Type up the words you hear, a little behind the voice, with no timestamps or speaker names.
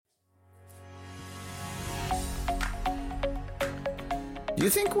Do you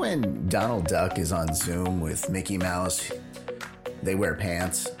think when Donald Duck is on Zoom with Mickey Mouse, they wear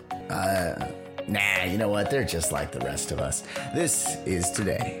pants? Nah, you know what? They're just like the rest of us. This is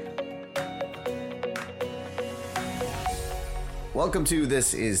Today. Welcome to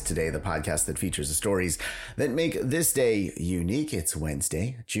This Is Today, the podcast that features the stories that make this day unique. It's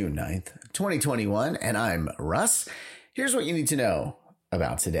Wednesday, June 9th, 2021, and I'm Russ. Here's what you need to know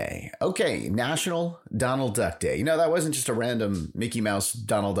about today. Okay, National Donald Duck Day. You know, that wasn't just a random Mickey Mouse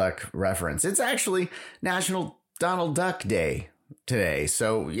Donald Duck reference. It's actually National Donald Duck Day today.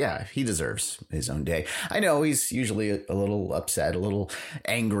 So yeah, he deserves his own day. I know he's usually a little upset, a little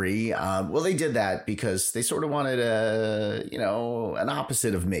angry. Well, they did that because they sort of wanted an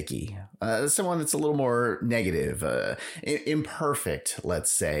opposite of Mickey, someone that's a little more negative, imperfect,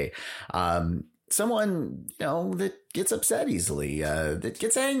 let's say. Someone, that gets upset easily, that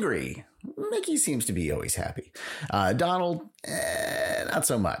gets angry. Mickey seems to be always happy. Donald, not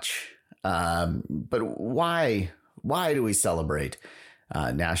so much. But why do we celebrate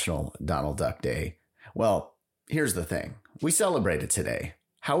National Donald Duck Day? Well, here's the thing. We celebrate it today.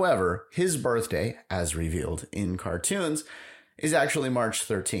 However, his birthday, as revealed in cartoons, is actually March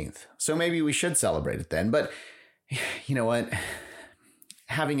 13th. So maybe we should celebrate it then. But you know what?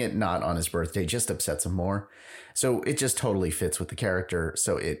 Having it not on his birthday just upsets him more. So it just totally fits with the character.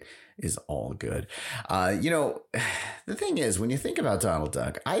 So it is all good. The thing is, when you think about Donald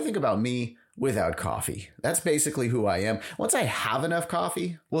Duck, I think about me without coffee. That's basically who I am. Once I have enough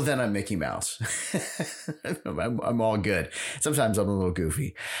coffee, well, then I'm Mickey Mouse. I'm all good. Sometimes I'm a little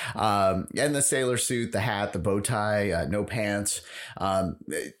goofy. And the sailor suit, the hat, the bow tie, no pants.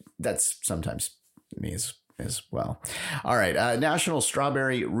 That's sometimes me as well. All right. National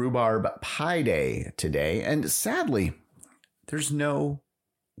Strawberry Rhubarb Pie Day today. And sadly, there's no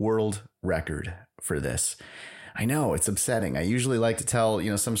world record for this. I know, it's upsetting. I usually like to tell,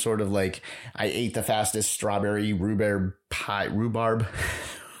 some sort of like, I ate the fastest strawberry rhubarb pie. Rhubarb.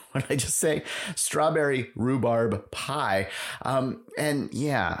 What did I just say? Strawberry rhubarb pie.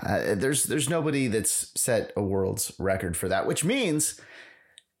 There's nobody that's set a world's record for that, which means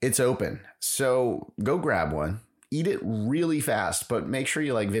it's open. So go grab one, eat it really fast, but make sure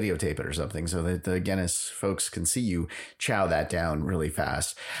you videotape it or something so that the Guinness folks can see you chow that down really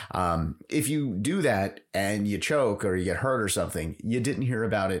fast. If you do that and you choke or you get hurt or something, you didn't hear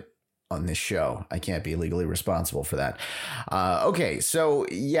about it on this show. I can't be legally responsible for that. Okay. So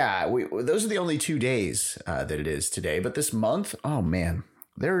yeah, those are the only 2 days that it is today, but this month, oh man,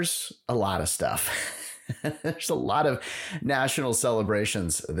 there's a lot of stuff. There's a lot of national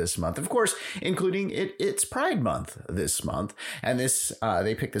celebrations this month, of course, including it's Pride Month this month. And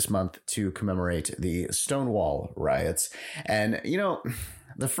they picked this month to commemorate the Stonewall riots. And,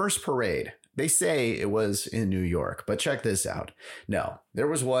 the first parade, they say it was in New York, but check this out. No, there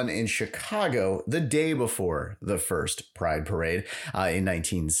was one in Chicago the day before the first Pride Parade in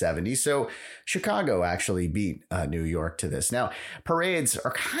 1970. So Chicago actually beat New York to this. Now, parades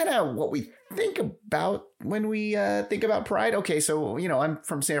are kind of what we think about when we think about Pride. Okay, so, I'm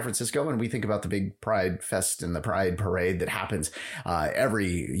from San Francisco and we think about the big Pride Fest and the Pride Parade that happens every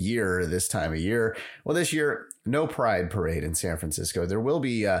year this time of year. Well, this year, no Pride Parade in San Francisco. There will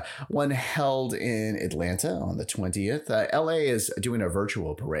be one held in Atlanta on the 20th. LA is doing a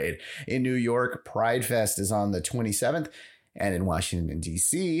virtual parade. In New York, Pride Fest is on the 27th. And in Washington,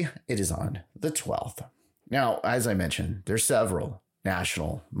 D.C., it is on the 12th. Now, as I mentioned, there's several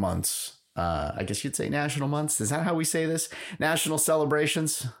national months. I guess you'd say national months. Is that how we say this? National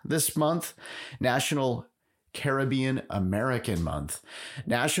celebrations this month. National Caribbean American Month.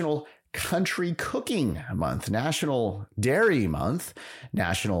 National Country Cooking Month, National Dairy Month,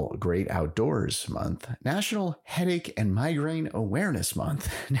 National Great Outdoors Month, National Headache and Migraine Awareness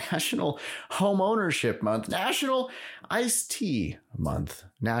Month, National Home Ownership Month, National Iced Tea Month,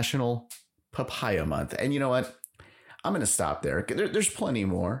 National Papaya Month. And you know what? I'm going to stop there. There's plenty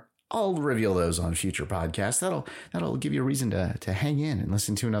more. I'll reveal those on future podcasts. That'll give you a reason to hang in and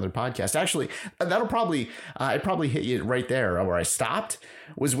listen to another podcast. Actually, that'll probably hit you right there where I stopped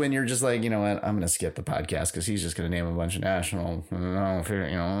was when you're just like, you know what, I'm going to skip the podcast because he's just going to name a bunch of national,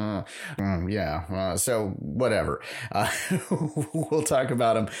 so whatever. We'll talk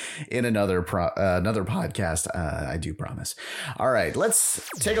about them in another podcast. I do promise. All right, let's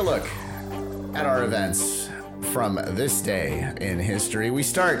take a look at our events from this day in history. We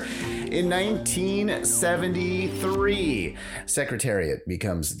start in 1973. Secretariat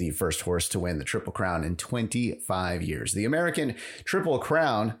becomes the first horse to win the Triple Crown in 25 years. The American Triple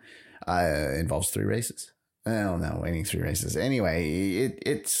Crown involves 3 races. Oh no, winning 3 races. Anyway,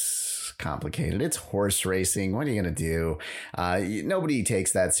 it's complicated. It's horse racing. What are you going to do? Nobody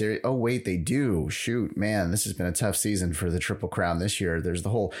takes that serious. Oh, wait, they do. Shoot, man, this has been a tough season for the Triple Crown this year. There's the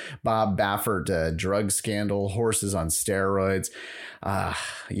whole Bob Baffert drug scandal, horses on steroids.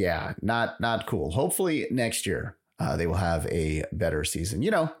 Yeah, not cool. Hopefully next year they will have a better season.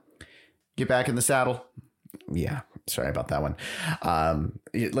 Get back in the saddle. Yeah, sorry about that one.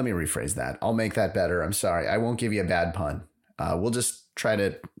 Let me rephrase that. I'll make that better. I'm sorry. I won't give you a bad pun. We'll just try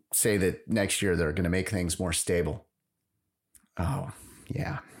to say that next year they're going to make things more stable. Oh,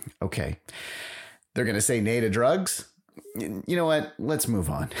 yeah. Okay. They're going to say nay to drugs. You know what? Let's move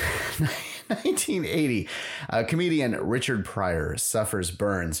on. 1980, comedian Richard Pryor suffers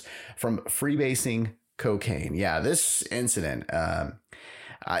burns from freebasing cocaine. Yeah, this incident...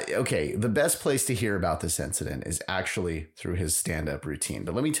 okay, the best place to hear about this incident is actually through his stand-up routine.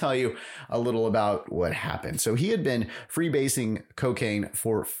 But let me tell you a little about what happened. So he had been freebasing cocaine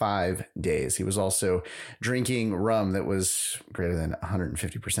for 5 days. He was also drinking rum that was greater than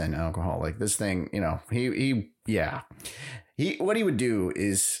 150% alcohol. Like this thing, what he would do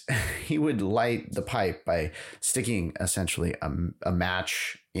is he would light the pipe by sticking essentially a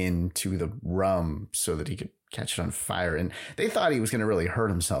match into the rum so that he could catch it on fire. And they thought he was going to really hurt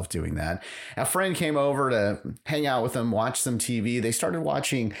himself doing that. A friend came over to hang out with him, watch some TV. They started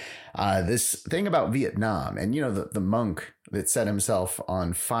watching this thing about Vietnam. And, the monk that set himself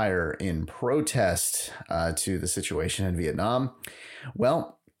on fire in protest to the situation in Vietnam.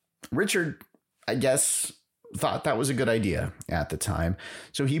 Well, Richard, I guess, thought that was a good idea at the time.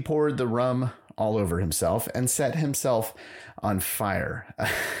 So he poured the rum all over himself and set himself on fire.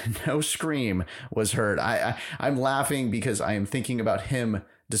 No scream was heard. I'm laughing because I am thinking about him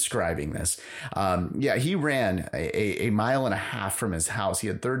describing this. He ran a mile and a half from his house. He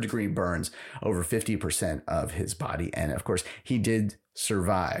had third-degree burns over 50% of his body. And of course, he did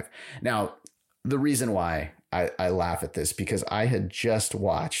survive. Now, the reason why I laugh at this, because I had just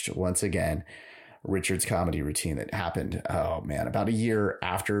watched, once again, Richard's comedy routine that happened, about a year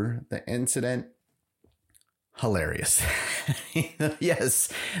after the incident. Hilarious.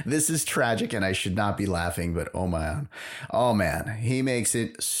 Yes, this is tragic and I should not be laughing, but oh man, he makes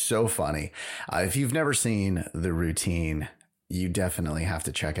it so funny. If you've never seen the routine, you definitely have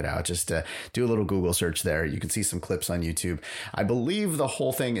to check it out. Just do a little Google search there. You can see some clips on YouTube. I believe the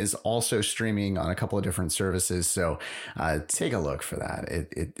whole thing is also streaming on a couple of different services. So take a look for that.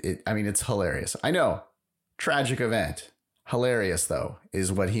 It's hilarious. I know, tragic event. Hilarious, though,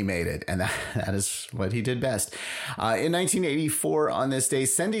 is what he made it. And that is what he did best. In 1984, on this day,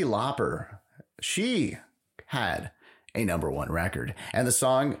 Cyndi Lauper, she had a #1 record. And the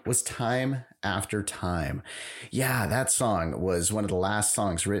song was Time After Time. Yeah, that song was one of the last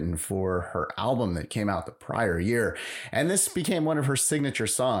songs written for her album that came out the prior year. And this became one of her signature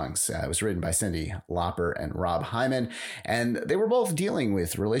songs. It was written by Cyndi Lauper and Rob Hyman. And they were both dealing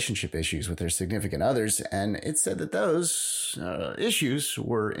with relationship issues with their significant others. And it said that those issues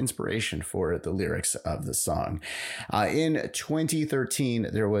were inspiration for the lyrics of the song. In 2013,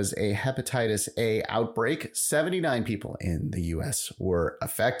 there was a hepatitis A outbreak. 79 people in the U.S. were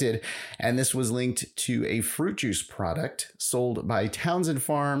affected. And this was linked to a fruit juice product sold by Townsend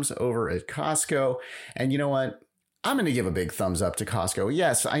Farms over at Costco. And you know what? I'm going to give a big thumbs up to Costco.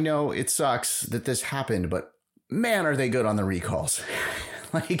 Yes, I know it sucks that this happened, but man, are they good on the recalls.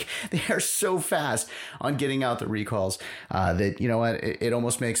 Like, they are so fast on getting out the recalls that, you know what, it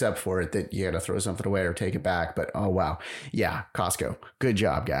almost makes up for it that you got to throw something away or take it back. But, oh, wow. Yeah, Costco. Good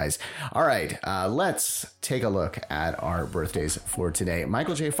job, guys. All right, let's take a look at our birthdays for today.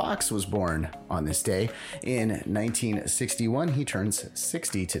 Michael J. Fox was born on this day in 1961. He turns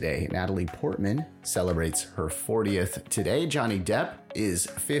 60 today. Natalie Portman celebrates her 40th today. Johnny Depp is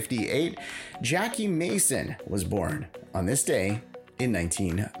 58. Jackie Mason was born on this day in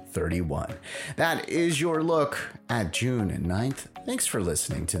 1931. That is your look at June 9th. Thanks for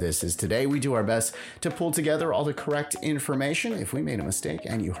listening to This Is Today. We do our best to pull together all the correct information. If we made a mistake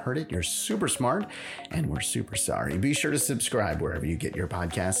and you heard it, you're super smart and we're super sorry. Be sure to subscribe wherever you get your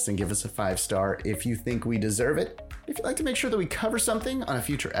podcasts and give us a 5-star if you think we deserve it. If you'd like to make sure that we cover something on a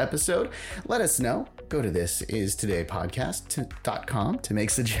future episode, let us know. Go to thisistodaypodcast.com to make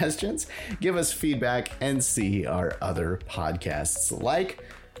suggestions, give us feedback, and see our other podcasts like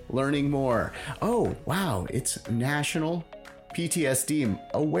Learning More. Oh, wow, it's National PTSD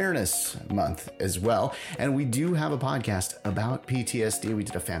Awareness Month as well. And we do have a podcast about PTSD. We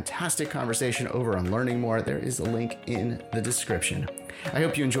did a fantastic conversation over on Learning More. There is a link in the description. I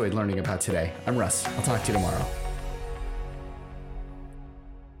hope you enjoyed learning about today. I'm Russ. I'll talk to you tomorrow.